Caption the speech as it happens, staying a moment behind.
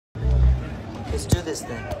Let's do this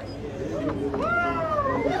thing.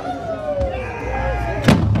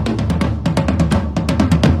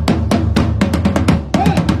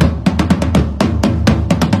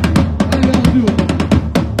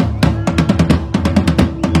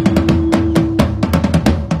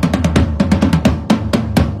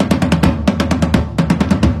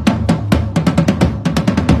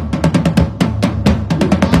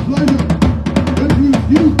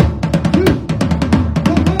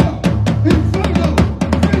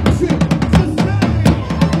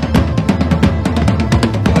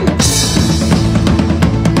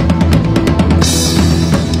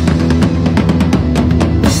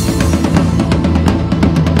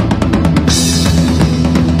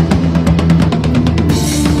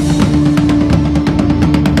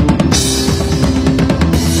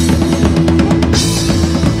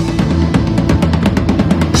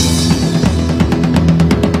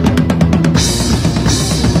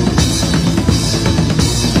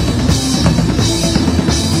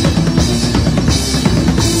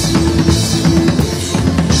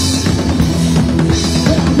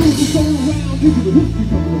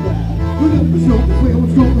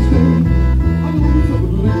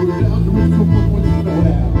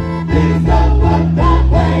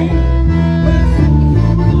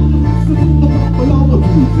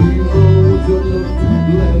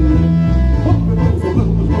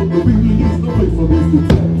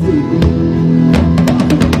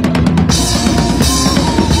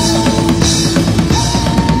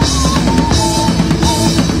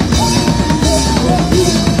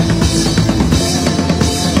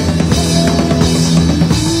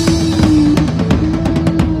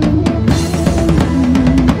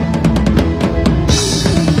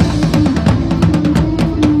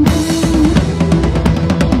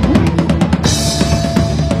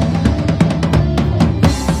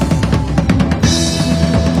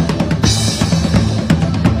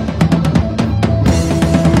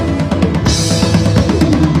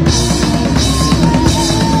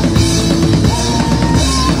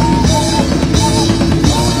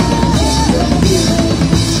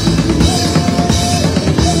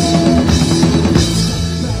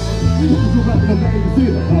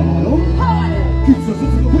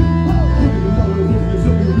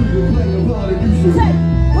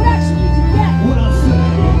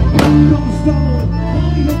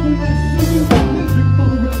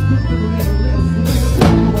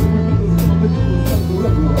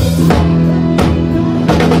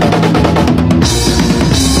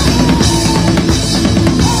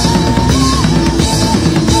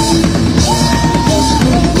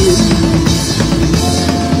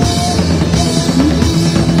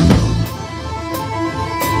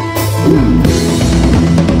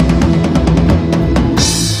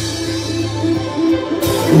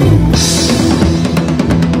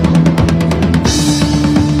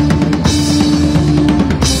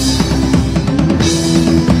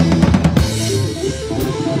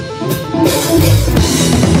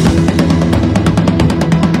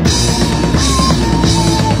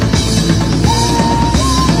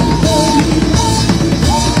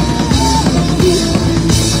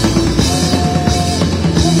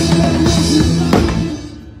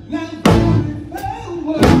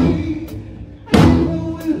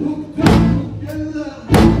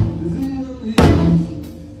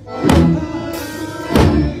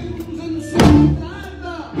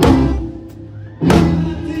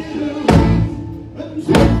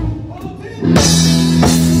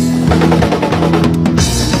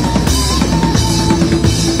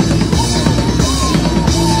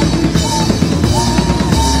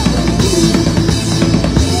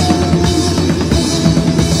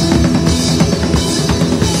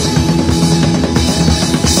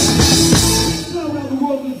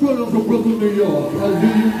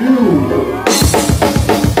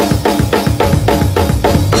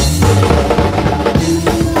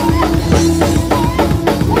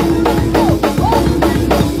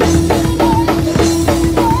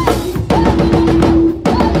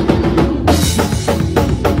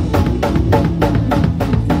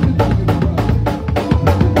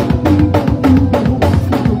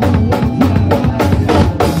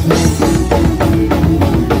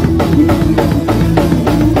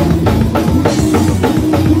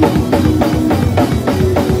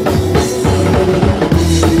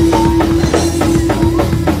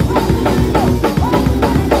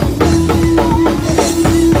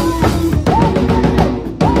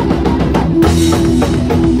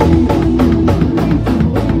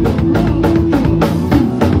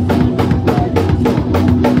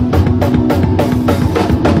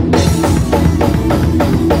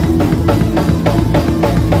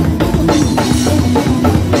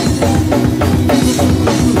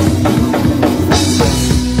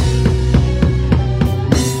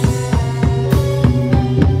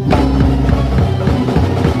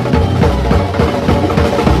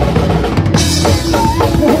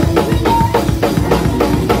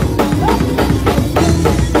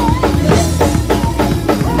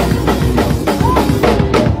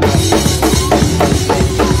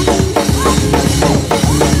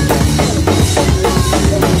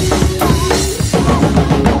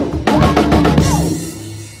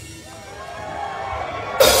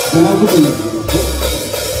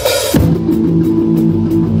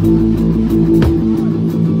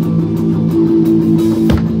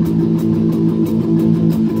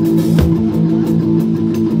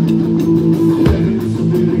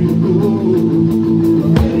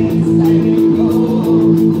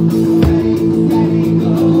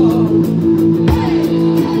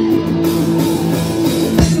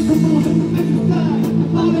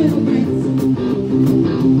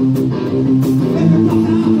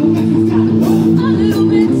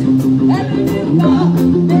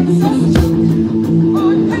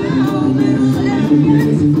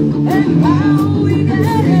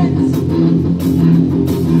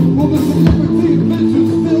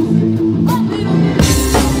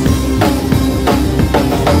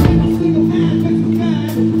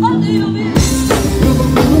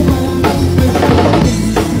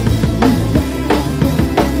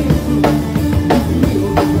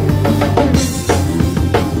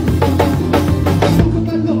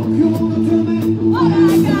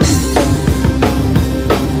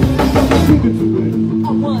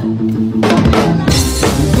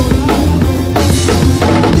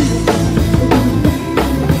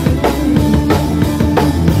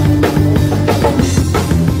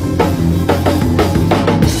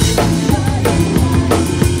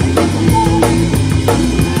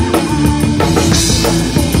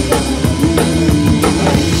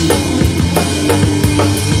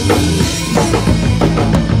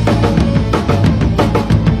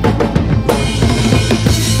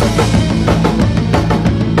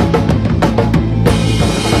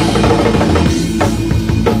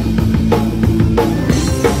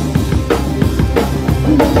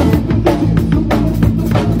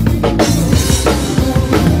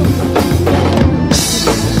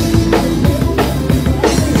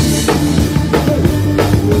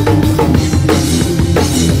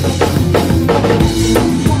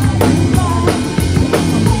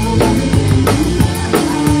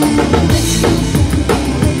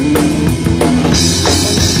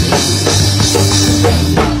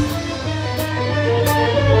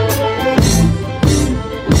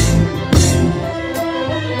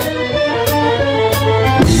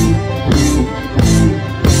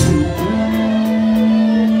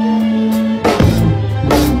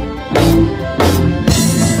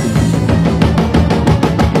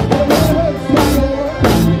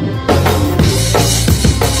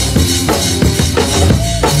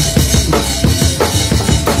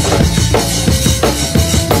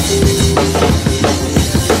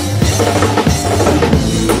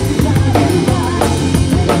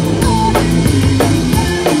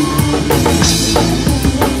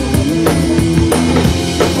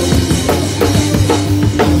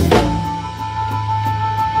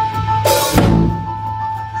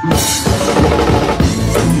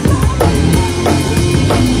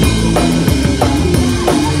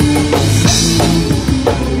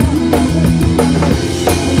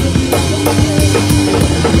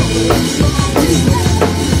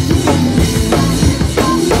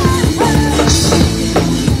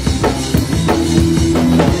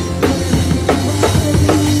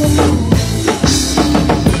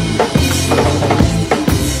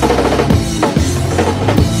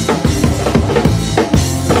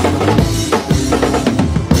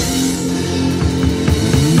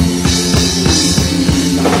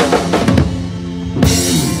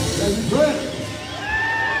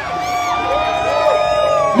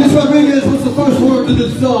 What's the first word to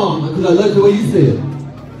this song? Because I like the way you say it.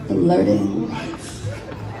 Alerting.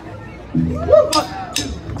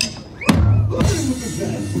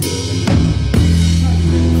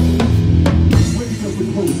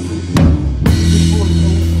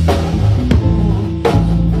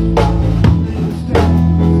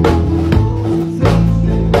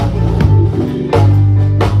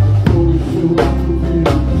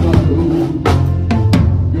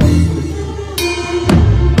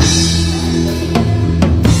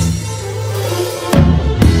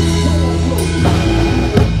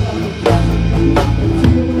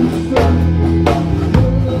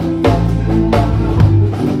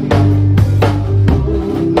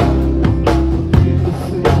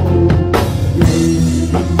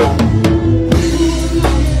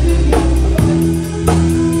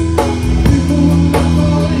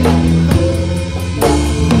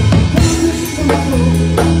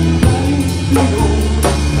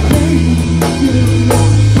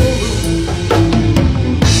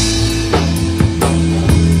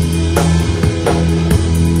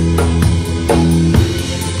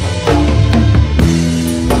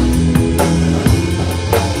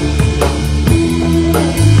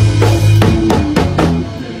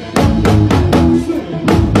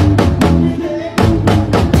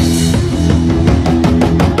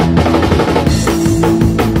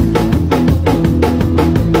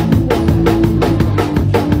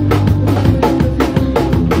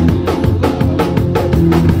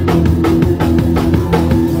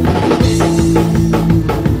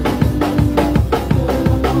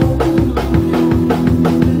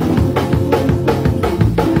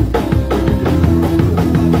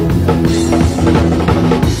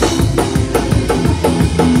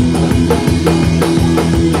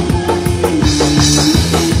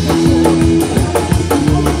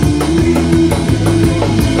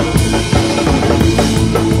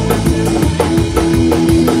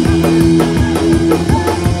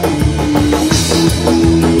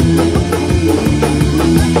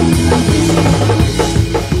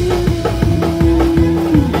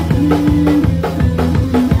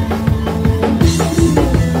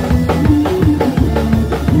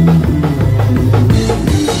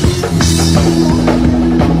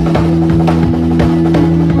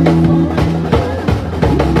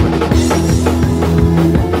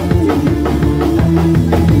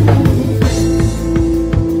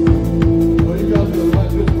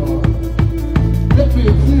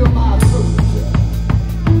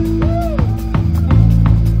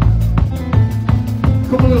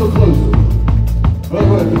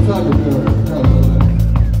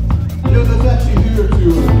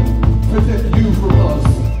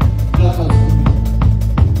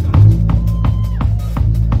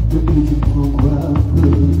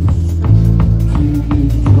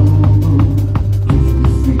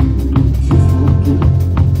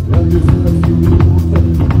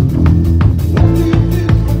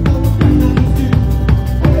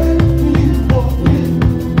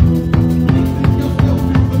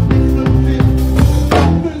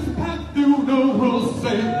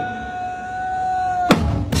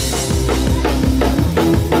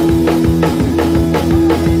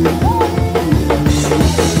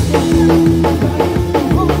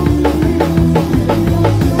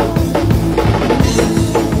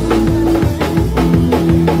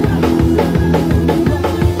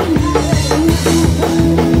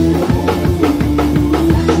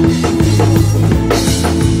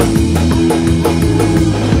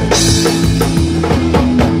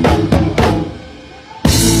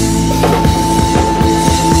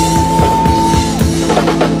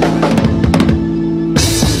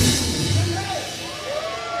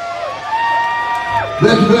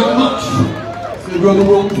 run the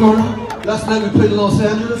World Inferno. Last night we played in Los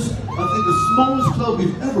Angeles. I think the smallest club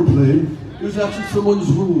we've ever played. It was actually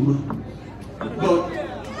someone's room. But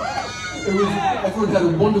everyone had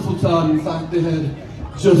a wonderful time. In fact, they had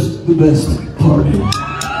just the best party.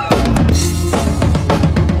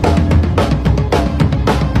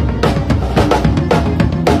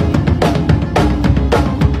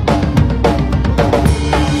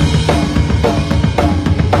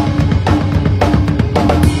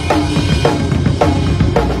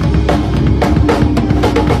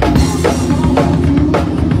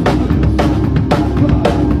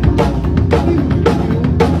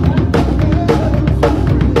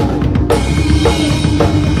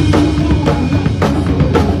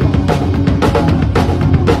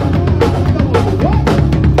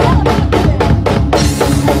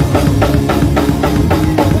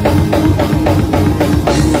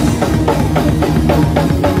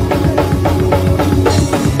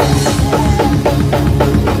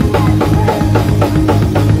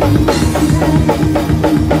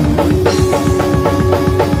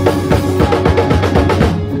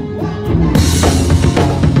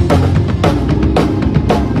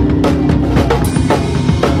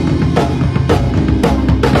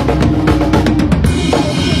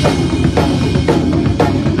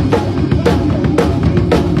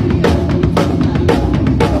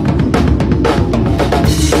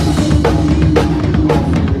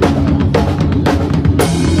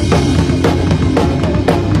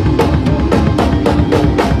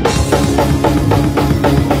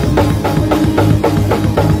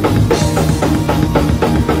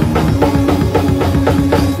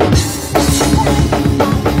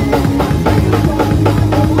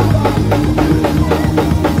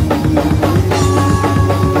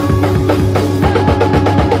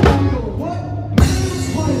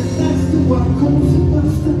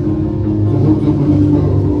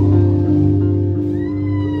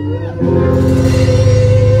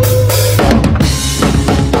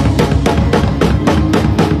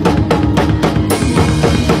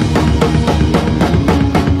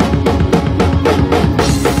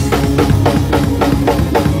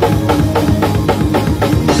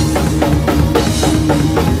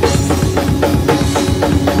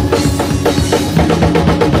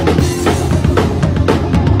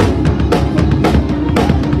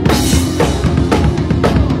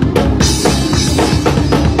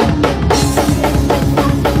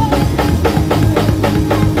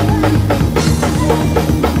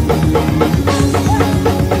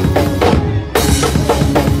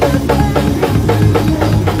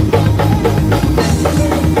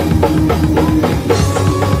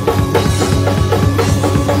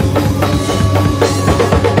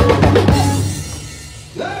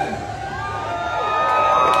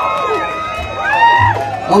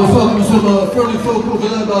 I was talking to some friendly folk over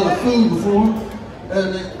there about the food before,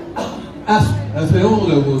 and they asked me how old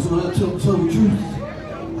I was, and I told them the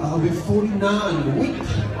truth. I'll be 49 in a week.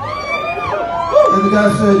 And the guy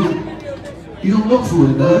said, "You don't look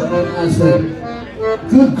 49." And I said,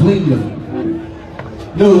 "Good, clean living."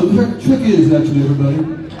 No, the trick is actually, everybody,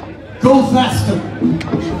 go faster,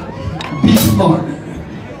 be smart.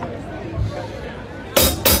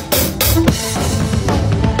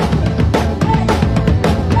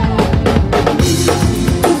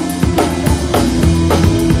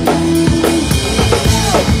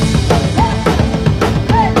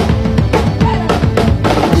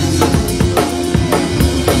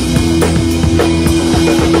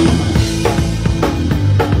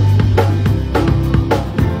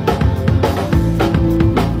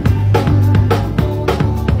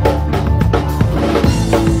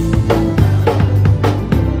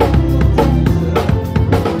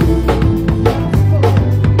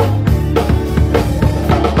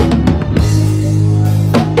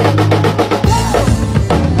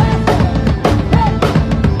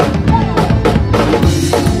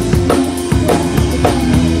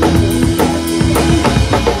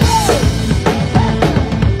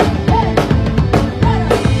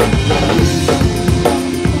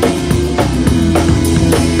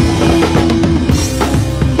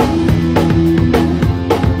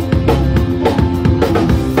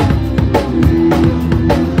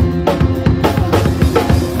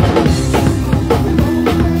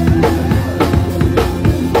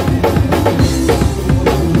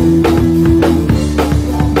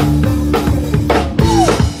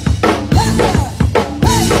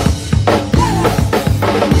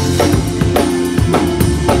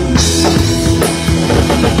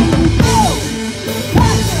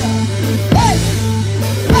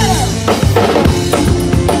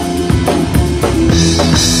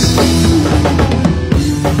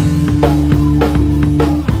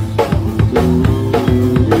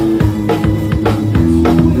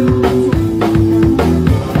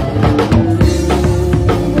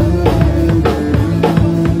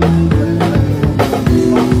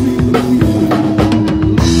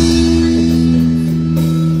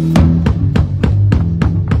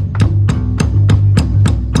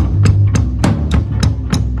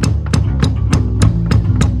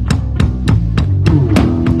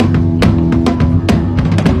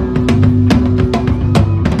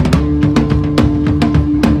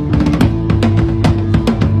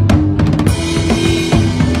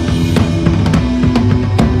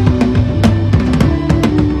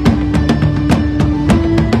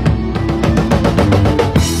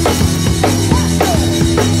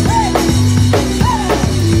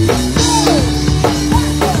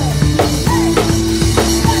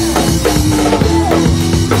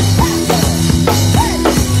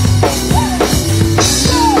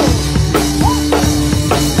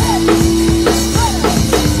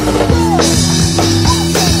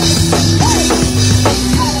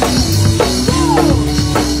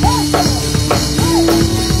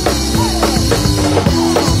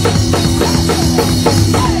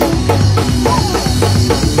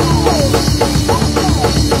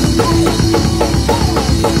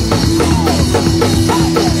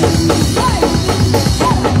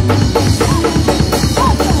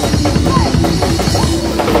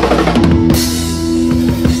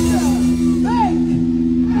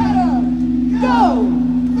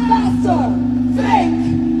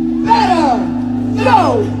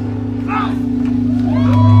 No!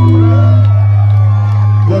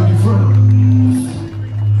 Love your friends.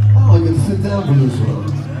 Oh, you gotta sit down for this one.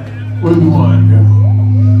 Where do wine go?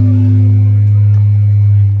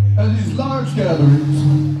 At these large gatherings,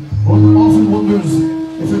 one often wonders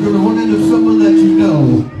if you're going to run into someone that you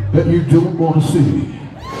know that you don't want to see.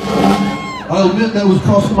 I'll admit that was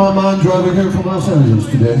crossing my mind driving here from Los Angeles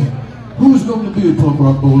today. Who's going to be a punk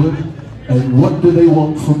rock bowler, and what do they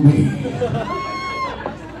want from me?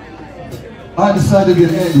 I decided to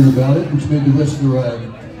get angry about it, which made the rest of the ride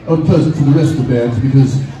unpleasant for the rest of the bands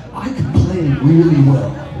because I could play it really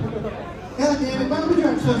well. God damn it, why don't we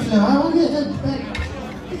drive so slow? I want to get that back.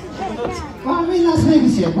 Why are we in Las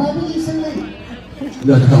Vegas yet? Why are you so late?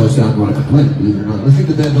 That's how I sound when I complain, believe it or not. Let's get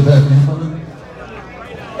the band go back in.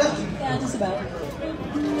 Yeah, just about.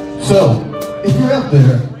 So, if you're out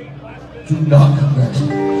there, do not come back.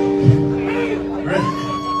 Ready?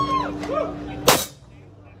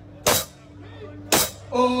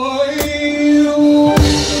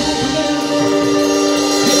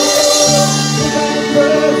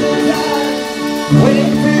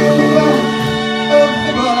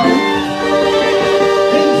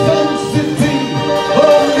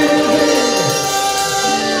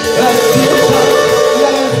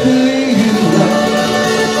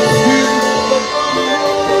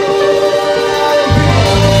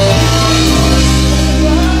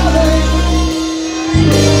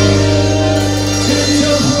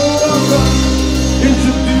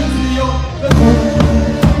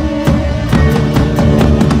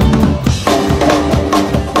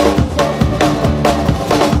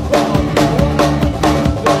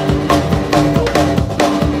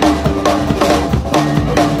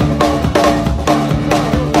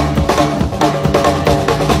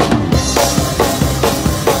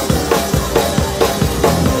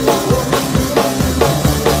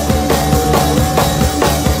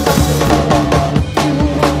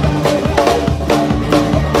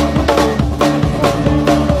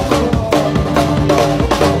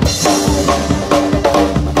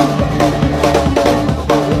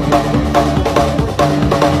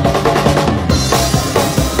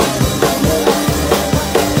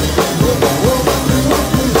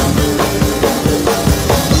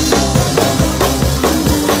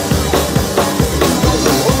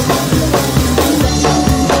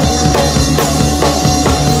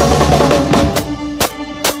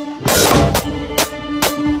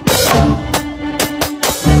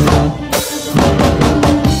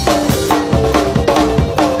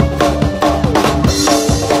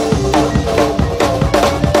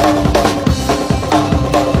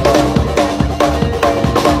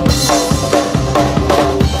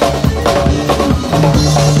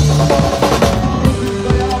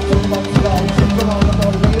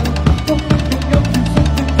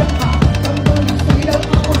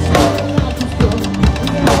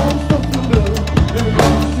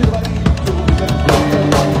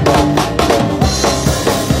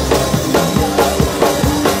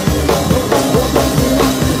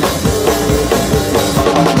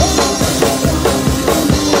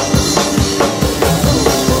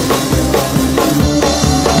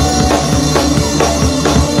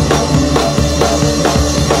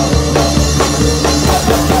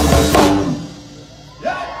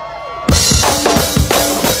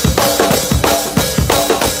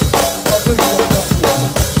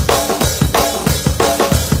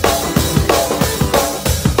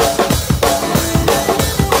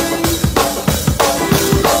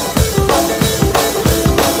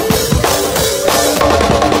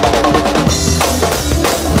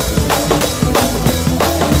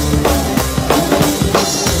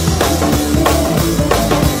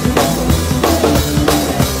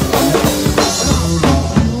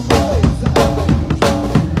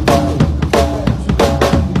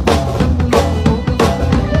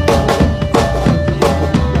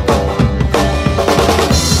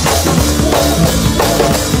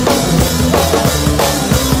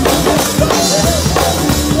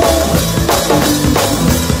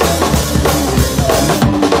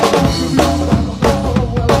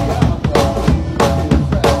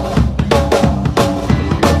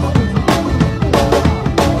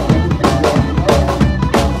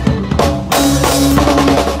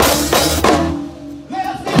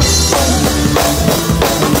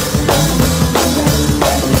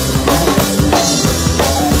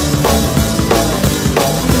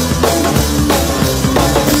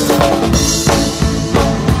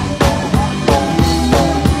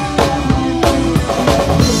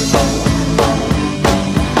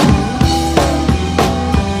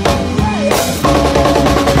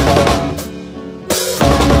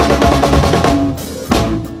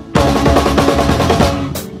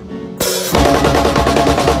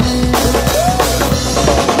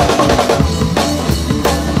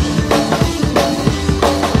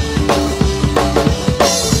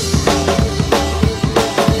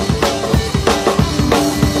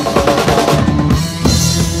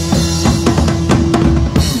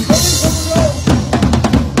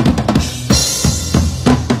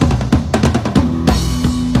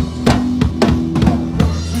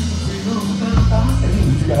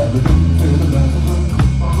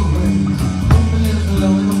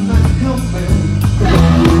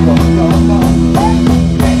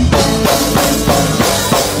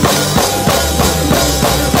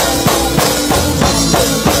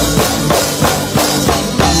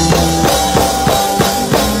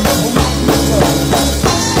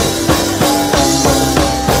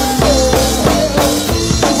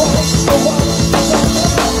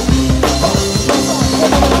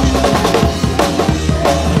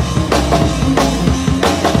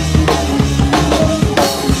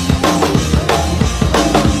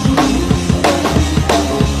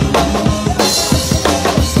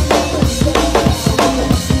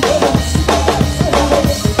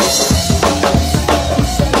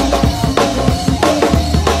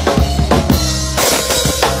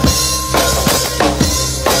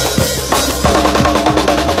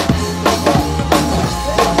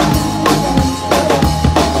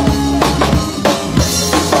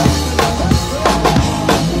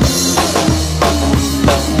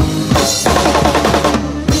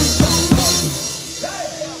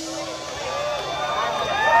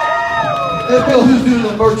 Hey, Bill, who's doing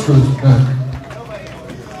that merch for us tonight?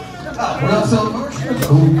 We're not selling merch? That's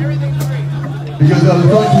cool. Because I was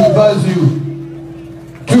going to advise you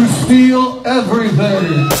to steal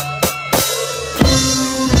everything.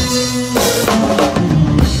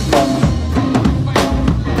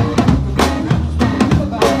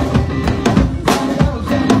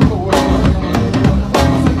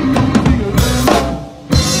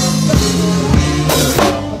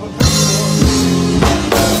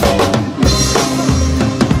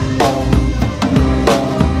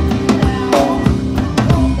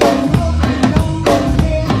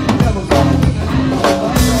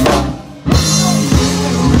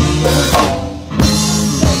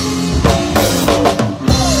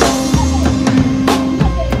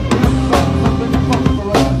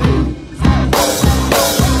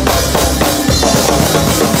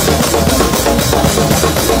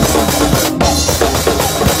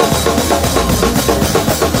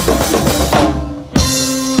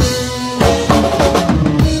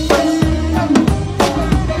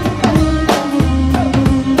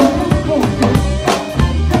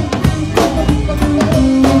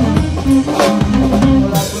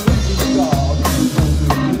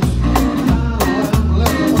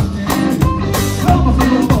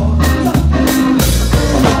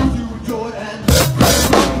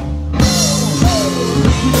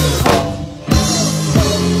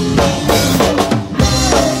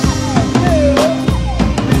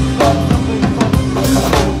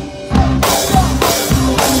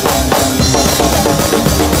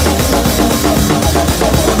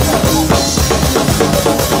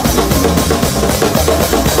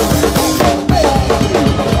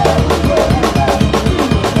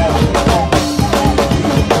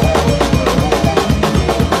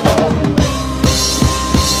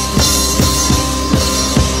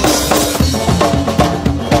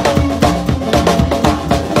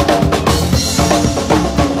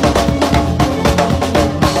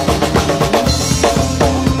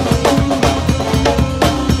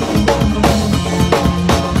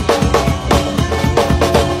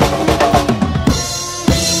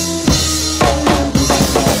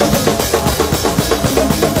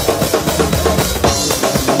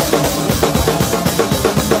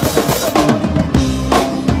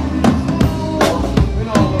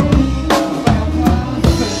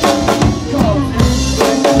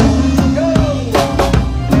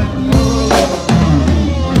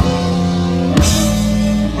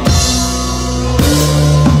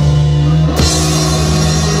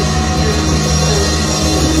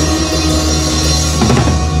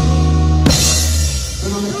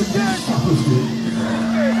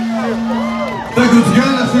 Thank you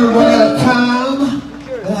again. I feel we're running out of time.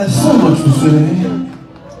 I have so much to say.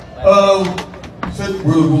 Said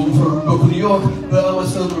we're World Inferno, New York, but I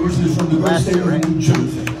myself am originally from the great state of New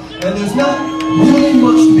Jersey. And there's not really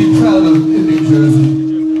much to be proud of in New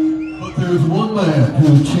Jersey, but there's one man who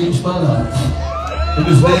has changed my life, and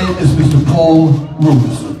his name is Mr. Paul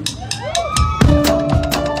Robeson.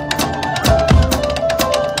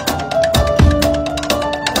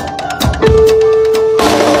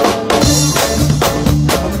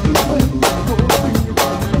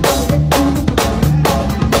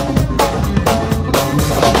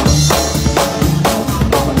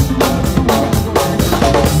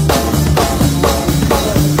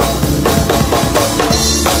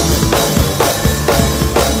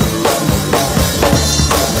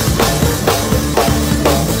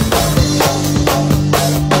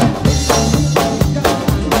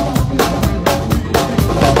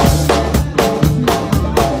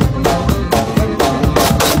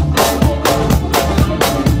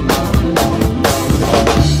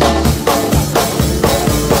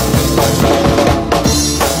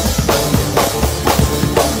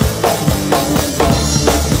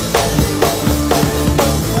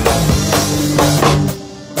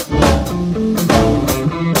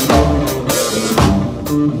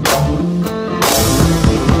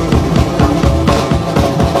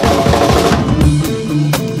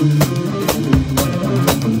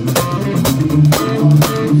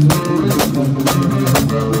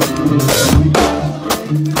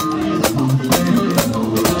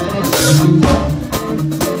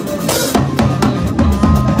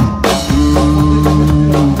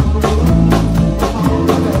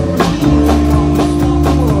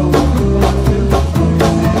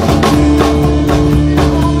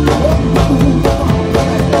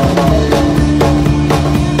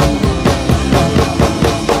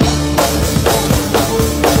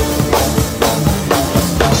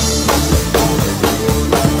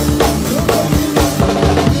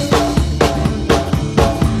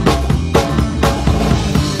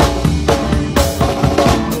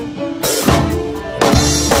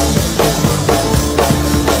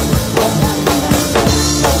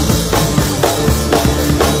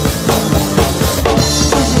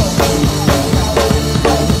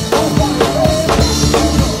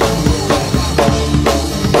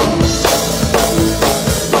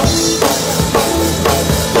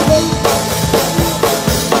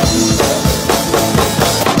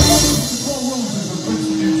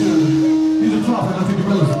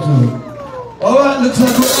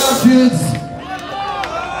 kids.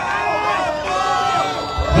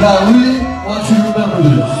 But I really want you to remember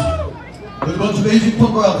this. There's a bunch of Asian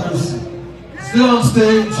punk rockers still on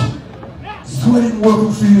stage, sweating,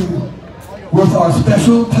 working for you, with our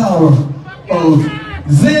special power of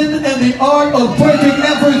Zen and the art of breaking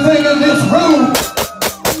everything in this room.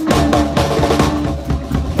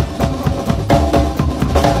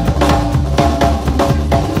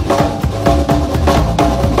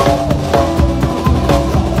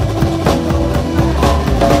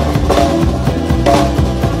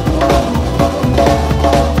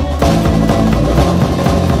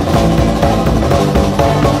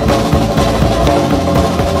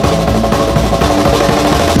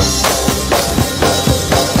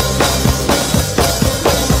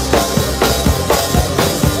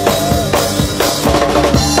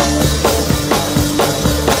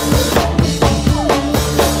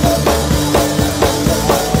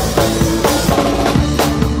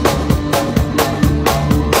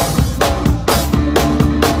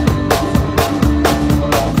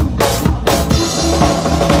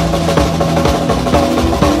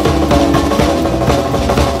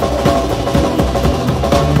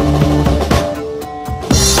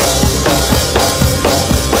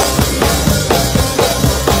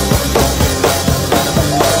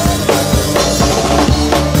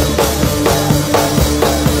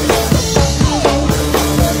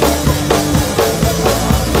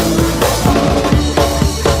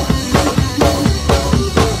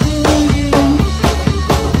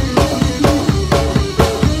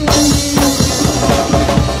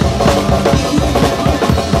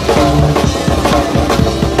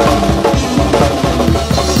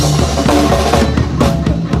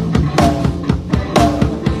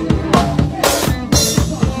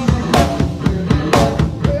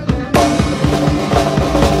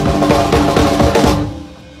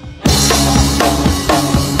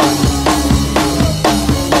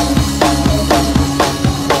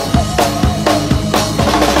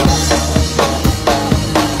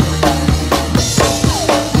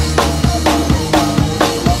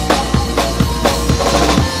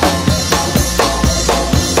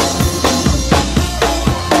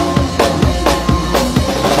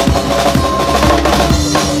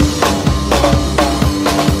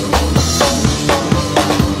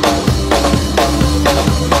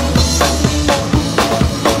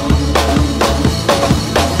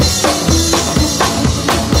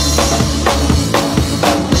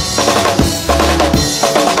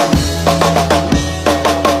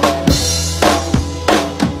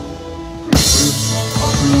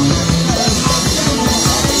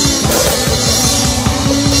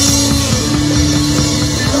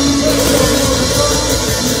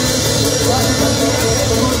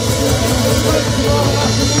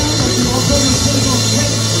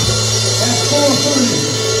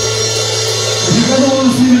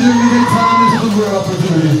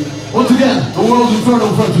 Once again, the World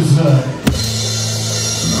Inferno Grudges tonight.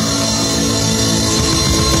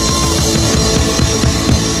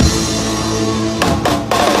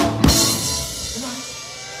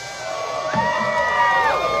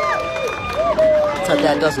 That's how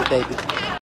Dad does it, baby.